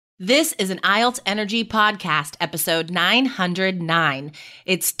This is an IELTS Energy Podcast, episode 909.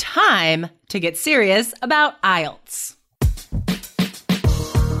 It's time to get serious about IELTS.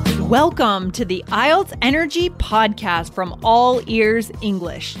 Welcome to the IELTS Energy Podcast from All Ears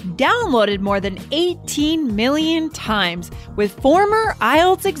English, downloaded more than 18 million times with former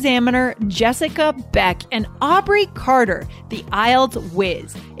IELTS examiner Jessica Beck and Aubrey Carter, the IELTS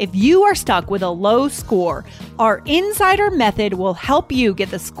whiz. If you are stuck with a low score, our insider method will help you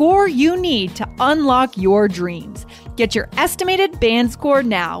get the score you need to unlock your dreams. Get your estimated band score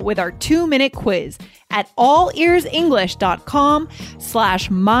now with our 2-minute quiz at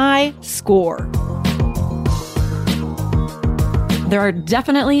allearsenglish.com/myscore. There are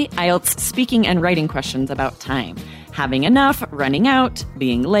definitely IELTS speaking and writing questions about time. Having enough, running out,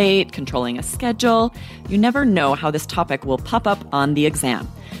 being late, controlling a schedule. You never know how this topic will pop up on the exam.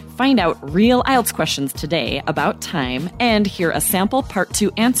 Find out real IELTS questions today about time and hear a sample Part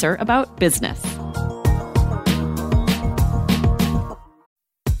 2 answer about business.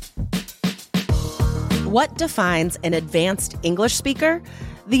 What defines an advanced English speaker?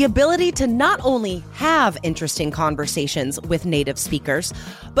 The ability to not only have interesting conversations with native speakers,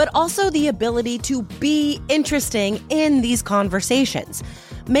 but also the ability to be interesting in these conversations.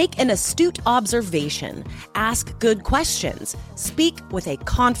 Make an astute observation, ask good questions, speak with a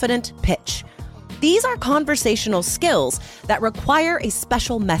confident pitch. These are conversational skills that require a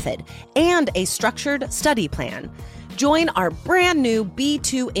special method and a structured study plan. Join our brand new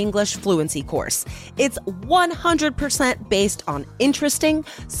B2 English Fluency course. It's 100% based on interesting,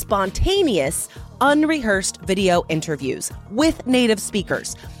 spontaneous, unrehearsed video interviews with native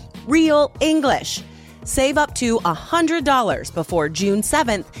speakers. Real English. Save up to $100 before June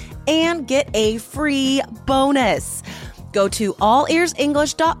 7th and get a free bonus. Go to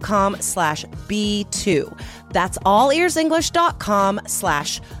allearsenglish.com/B2. That's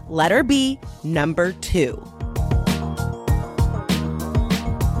allearsenglish.com/B2.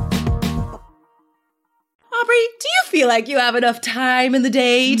 Aubrey, do you feel like you have enough time in the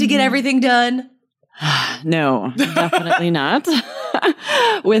day to get everything done? No, definitely not.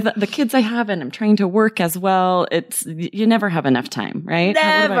 With the kids I have and I'm trying to work as well, you never have enough time, right?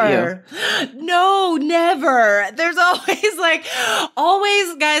 Never. What about you? No, never. There's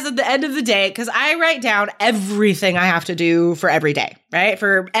always, guys, at the end of the day, because I write down everything I have to do for every day, right?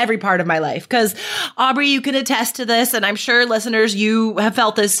 For every part of my life. Because Aubrey, you can attest to this, and I'm sure listeners, you have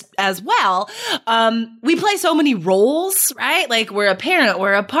felt this as well. We play so many roles, right? Like we're a parent,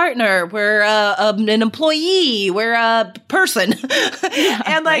 we're a partner, we're an employee, we're a person. Yeah,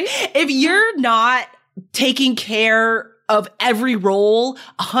 and like, if you're not taking care of every role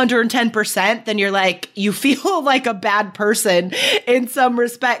 110%, then you're like, you feel like a bad person in some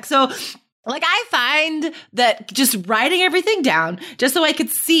respect. So like, I find that just writing everything down just so I could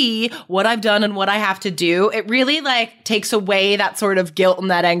see what I've done and what I have to do, it really like takes away that sort of guilt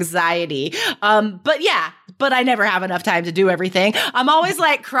and that anxiety. But I never have enough time to do everything. I'm always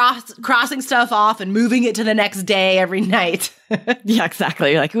like crossing stuff off and moving it to the next day every night. Yeah,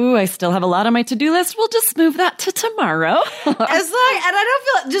 exactly. You're like, ooh, I still have a lot on my to-do list. We'll just move that to tomorrow. And I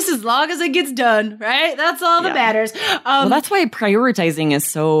don't feel just as long as it gets done, right? That's all that matters. Well, that's why prioritizing is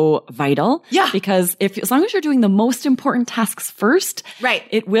so vital. Yeah. Because as long as you're doing the most important tasks first, right,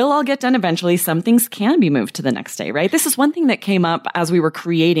 it will all get done eventually. Some things can be moved to the next day, right? This is one thing that came up as we were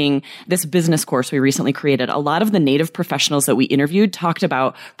creating this business course we recently created. A lot of the native professionals that we interviewed talked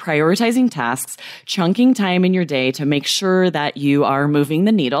about prioritizing tasks, chunking time in your day to make sure that you are moving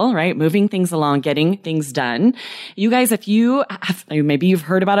the needle, right? Moving things along, getting things done. You guys, if you have, maybe you've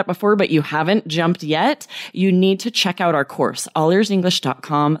heard about it before, but you haven't jumped yet, you need to check out our course,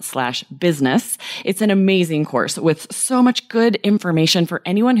 allearsenglish.com/business. It's an amazing course with so much good information for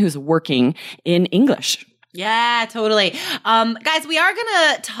anyone who's working in English. Yeah, totally. Guys, we are going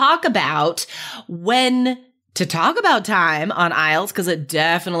to talk about when to talk about time on IELTS, because it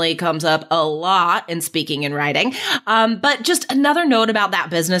definitely comes up a lot in speaking and writing. But just another note about that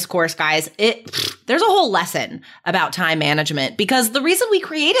business course, guys, there's a whole lesson about time management, because the reason we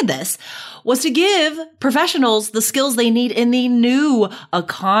created this was to give professionals the skills they need in the new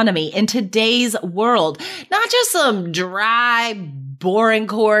economy, in today's world. Not just some dry, boring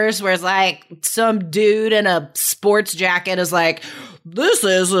course where it's like some dude in a sports jacket is like, this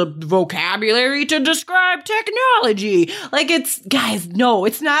is a vocabulary to describe technology. Like, guys, no,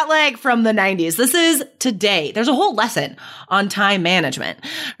 it's not like from the 90s. This is today. There's a whole lesson on time management,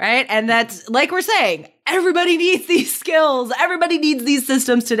 right? And that's, like we're saying, everybody needs these skills. Everybody needs these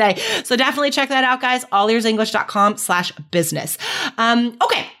systems today. So definitely check that out, guys. allearsenglish.com/business.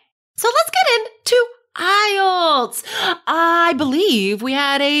 Okay. So let's get into IELTS. I believe we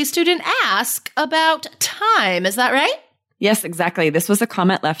had a student ask about time. Is that right? Yes, exactly. This was a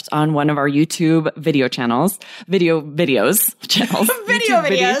comment left on one of our YouTube video channels, Video videos.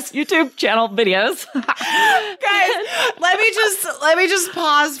 YouTube channel videos. Guys, let me just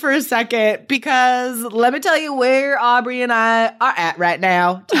pause for a second, because let me tell you where Aubrey and I are at right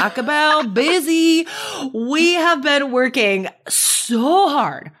now. Talk about busy. We have been working so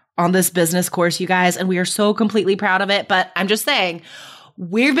hard on this business course, you guys, and we are so completely proud of it. But I'm just saying,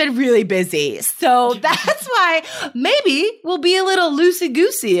 we've been really busy. So that's why maybe we'll be a little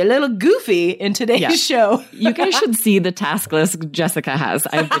loosey-goosey, a little goofy in today's show. You guys should see the task list Jessica has.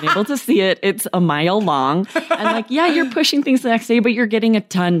 I've been able to see it. It's a mile long. And you're pushing things the next day, but you're getting a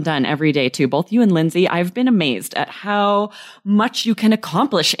ton done every day too. Both you and Lindsay, I've been amazed at how much you can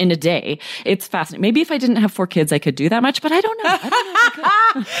accomplish in a day. It's fascinating. Maybe if I didn't have 4 kids, I could do that much, but I don't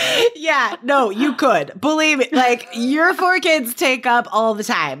know. Yeah, no, you could. Believe me, your 4 kids take up all the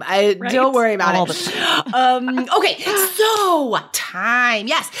time. Don't worry about it. Okay, so time.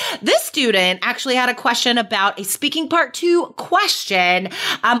 Yes, this student actually had a question about a speaking part 2 question,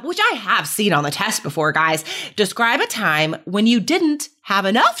 which I have seen on the test before, guys. Describe a time when you didn't have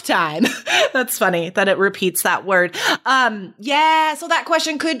enough time. That's funny that it repeats that word. So that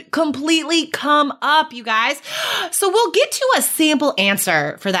question could completely come up, you guys. So we'll get to a sample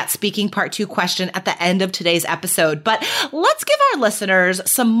answer for that speaking part 2 question at the end of today's episode. But let's give our listeners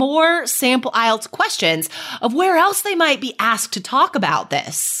some more sample IELTS questions of where else they might be asked to talk about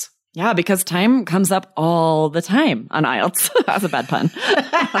this. Yeah, because time comes up all the time on IELTS. That's a bad pun.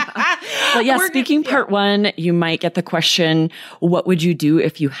 But yeah, speaking part 1, you might get the question, what would you do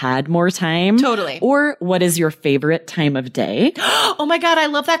if you had more time? Totally. Or what is your favorite time of day? Oh my God, I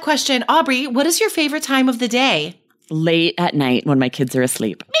love that question. Aubrey, what is your favorite time of the day? Late at night when my kids are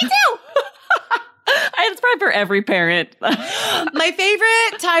asleep. Me too. It's probably for every parent. My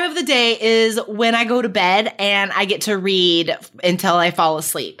favorite time of the day is when I go to bed and I get to read until I fall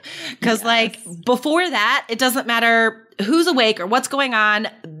asleep. Because before that, it doesn't matter who's awake or what's going on.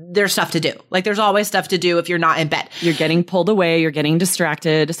 There's stuff to do. There's always stuff to do if you're not in bed. You're getting pulled away. You're getting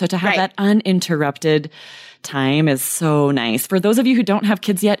distracted. So to have that uninterrupted time is so nice. For those of you who don't have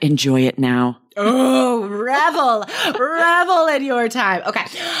kids yet, enjoy it now. Oh, revel in your time. Okay.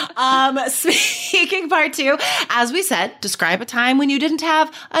 Speaking part 2, as we said, describe a time when you didn't have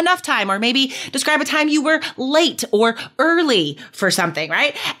enough time, or maybe describe a time you were late or early for something,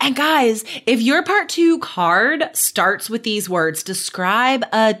 right? And guys, if your part 2 card starts with these words, describe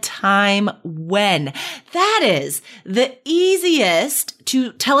a time when, that is the easiest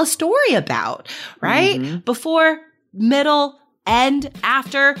to tell a story about, right? Mm-hmm. Before, middle, end,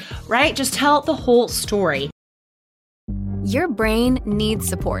 after, right? Just tell the whole story. Your brain needs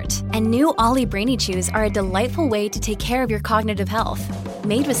support, and new Ollie Brainy Chews are a delightful way to take care of your cognitive health.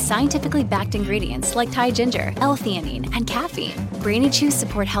 Made with scientifically backed ingredients like Thai ginger, L-theanine, and caffeine, Brainy Chews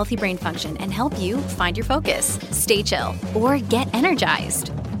support healthy brain function and help you find your focus, stay chill, or get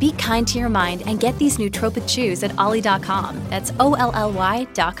energized. Be kind to your mind and get these nootropic chews at ollie.com. That's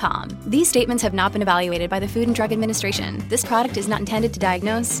OLLY.com. These statements have not been evaluated by the Food and Drug Administration. This product is not intended to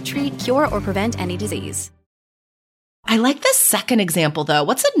diagnose, treat, cure, or prevent any disease. I like the second example, though.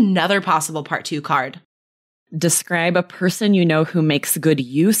 What's another possible part 2 card? Describe a person you know who makes good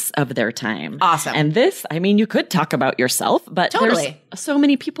use of their time. Awesome. And this, you could talk about yourself, but there's so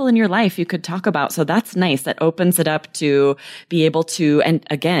many people in your life you could talk about. So that's nice. That opens it up to be able to, and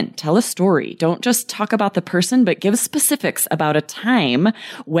again, tell a story. Don't just talk about the person, but give specifics about a time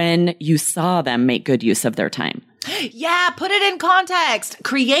when you saw them make good use of their time. Yeah, put it in context.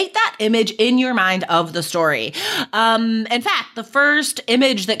 Create that image in your mind of the story. In fact, the first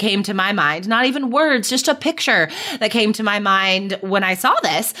image that came to my mind, not even words, just a picture that came to my mind when I saw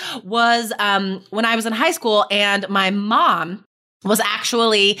this was when I was in high school and my mom was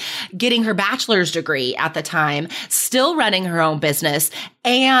actually getting her bachelor's degree at the time, still running her own business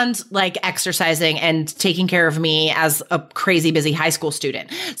and exercising and taking care of me as a crazy busy high school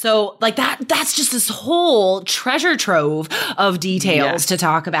student. So that's just this whole treasure trove of details to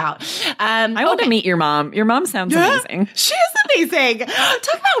talk about. I want to meet your mom. Your mom sounds amazing. She is amazing.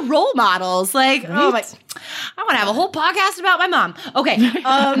 Talk about role models. Oh my, I want to have a whole podcast about my mom. Okay.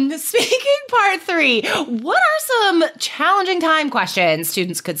 Speaking part 3, what are some challenging time questions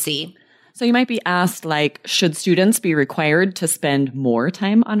students could see? So you might be asked, like, should students be required to spend more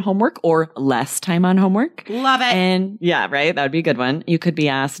time on homework or less time on homework? Love it. And yeah, right. That would be a good one. You could be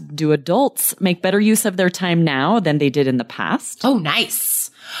asked, do adults make better use of their time now than they did in the past? Oh, nice.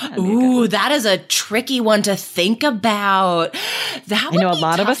 Ooh, that is a tricky one to think about. That would I know a be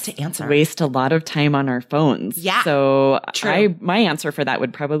lot of tough us to answer. waste a lot of time on our phones. Yeah, So true. my answer for that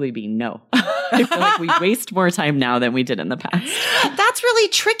would probably be no. I feel like we waste more time now than we did in the past. That's really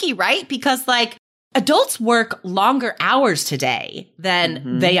tricky, right? Because like adults work longer hours today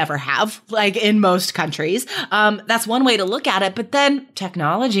than they ever have, like in most countries. That's one way to look at it. But then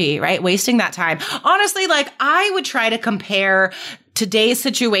technology, right? Wasting that time. Honestly, like I would try to compare today's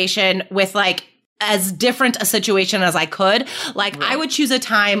situation with like as different a situation as I could. Like I would choose a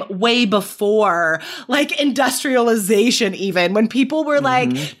time way before like industrialization, even when people were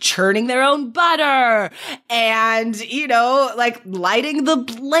like churning their own butter and, you know, like lighting the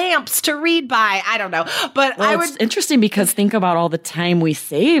lamps to read by. I don't know. But Well, I would it's interesting because think about all the time we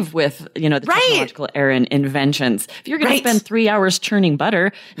save with, the technological era and inventions. If you're going to spend 3 hours churning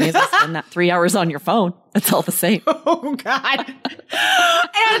butter, you may as well spend that 3 hours on your phone. It's all the same. Oh, God. And,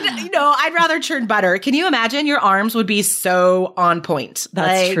 I'd rather churn butter. Can you imagine? Your arms would be so on point.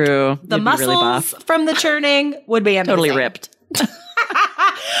 That's Like, true. The You'd be really muscles buff. from the churning would be amazing. Totally ripped.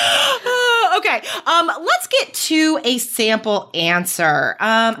 Okay. Let's get to a sample answer.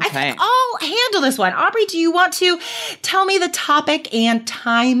 I think I'll handle this one. Aubrey, do you want to tell me the topic and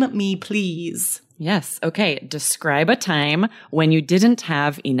time me, please? Yes. Okay. Describe a time when you didn't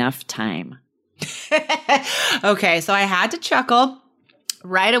have enough time. Okay, so I had to chuckle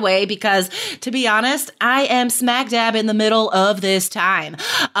right away because, to be honest, I am smack dab in the middle of this time.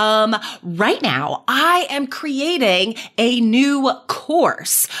 Right now, I am creating a new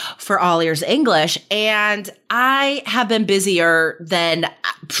course for All Ears English, and I have been busier than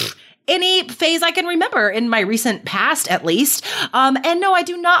any phase I can remember in my recent past, at least. And no, I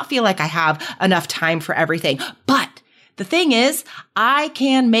do not feel like I have enough time for everything, but the thing is, I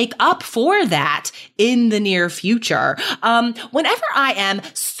can make up for that in the near future. Whenever I am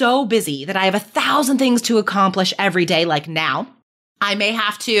so busy that I have 1,000 things to accomplish every day, like now, I may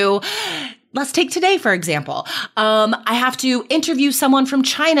have to, let's take today, for example. I have to interview someone from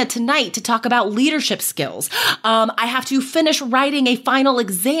China tonight to talk about leadership skills. I have to finish writing a final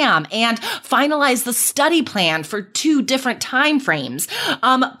exam and finalize the study plan for 2 different time frames.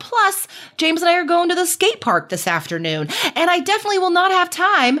 Plus, James and I are going to the skate park this afternoon, and I definitely will not have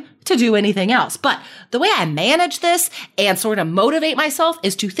time to do anything else. But the way I manage this and sort of motivate myself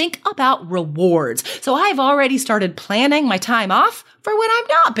is to think about rewards. So I've already started planning my time off for when I'm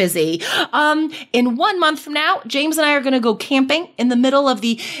not busy. In 1 month from now, James and I are going to go camping in the middle of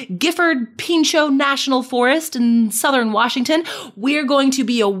the Gifford-Pinchot National Forest in southern Washington. We're going to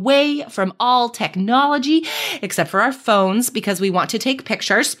be away from all technology, except for our phones, because we want to take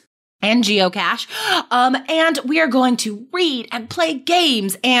pictures and geocache. And we are going to read and play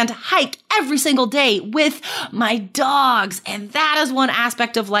games and hike every single day with my dogs. And that is one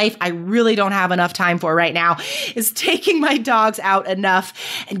aspect of life I really don't have enough time for right now, is taking my dogs out enough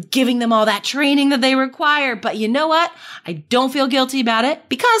and giving them all that training that they require. But you know what? I don't feel guilty about it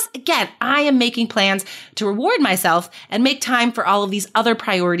because, again, I am making plans to reward myself and make time for all of these other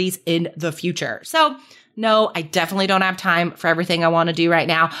priorities in the future. So, no, I definitely don't have time for everything I want to do right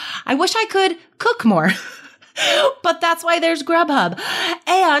now. I wish I could cook more, but that's why there's Grubhub.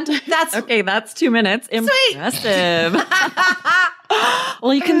 And that's... Okay, that's 2 minutes. Impressive.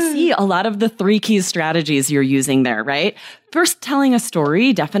 Well, you can see a lot of the 3 key strategies you're using there, right? First, telling a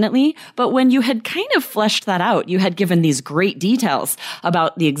story, definitely. But when you had kind of fleshed that out, you had given these great details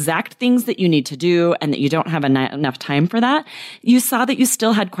about the exact things that you need to do and that you don't have enough time for that. You saw that you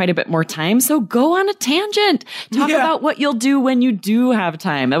still had quite a bit more time. So go on a tangent. Talk about what you'll do when you do have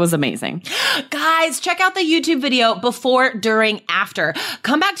time. That was amazing. Guys, check out the YouTube video before, during, after.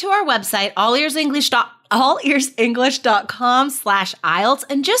 Come back to our website, allearsenglish.com/IELTS,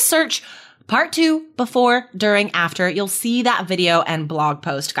 and just search Part 2, before, during, after. You'll see that video and blog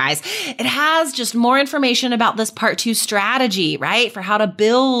post, guys. It has just more information about this Part 2 strategy, right? For how to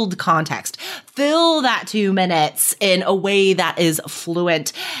build context. Fill that 2 minutes in a way that is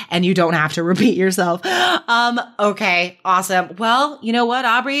fluent and you don't have to repeat yourself. Okay, awesome. Well, you know what,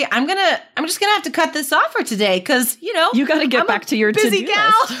 Aubrey? I'm just gonna have to cut this off for today because, you got to get back to your busy to-do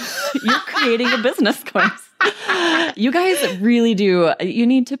gal. list. You're creating a business course. You guys really do. You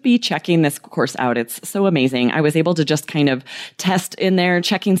need to be checking this course out. It's so amazing. I was able to just kind of test in there,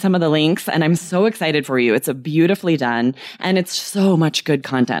 checking some of the links, and I'm so excited for you. It's a beautifully done, and it's so much good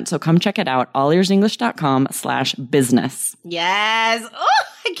content. So come check it out, allearsenglish.com/business. Yes. Oh,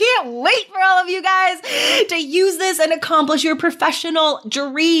 I can't wait for all of you guys to use this and accomplish your professional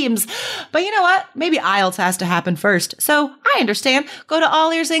dreams. But you know what? Maybe IELTS has to happen first. So I understand. Go to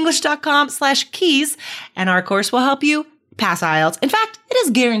allearsenglish.com/keys and our course will help you pass IELTS. In fact, it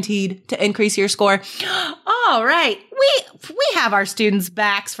is guaranteed to increase your score. All right. We have our students'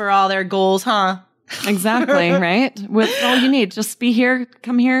 backs for all their goals, huh? Exactly, right? With all you need. Just be here,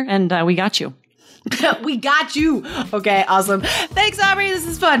 come here, and we got you. We got you. Okay, awesome. Thanks, Aubrey. This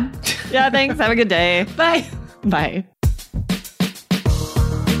is fun. Yeah, thanks. Have a good day. Bye. Bye.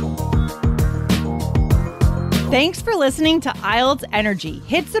 Thanks for listening to IELTS Energy.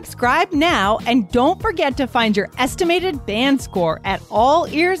 Hit subscribe now and don't forget to find your estimated band score at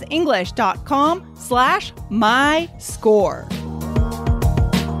allearsenglish.com/myscore.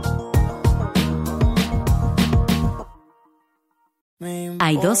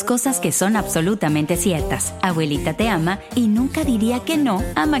 Hay dos cosas que son absolutamente ciertas. Abuelita te ama y nunca diría que no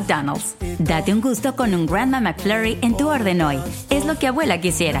a McDonald's. Date un gusto con un Grandma McFlurry en tu orden hoy. Es lo que abuela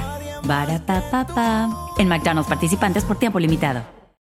quisiera. Ba-da-pa-pa-pa. En McDonald's participantes por tiempo limitado.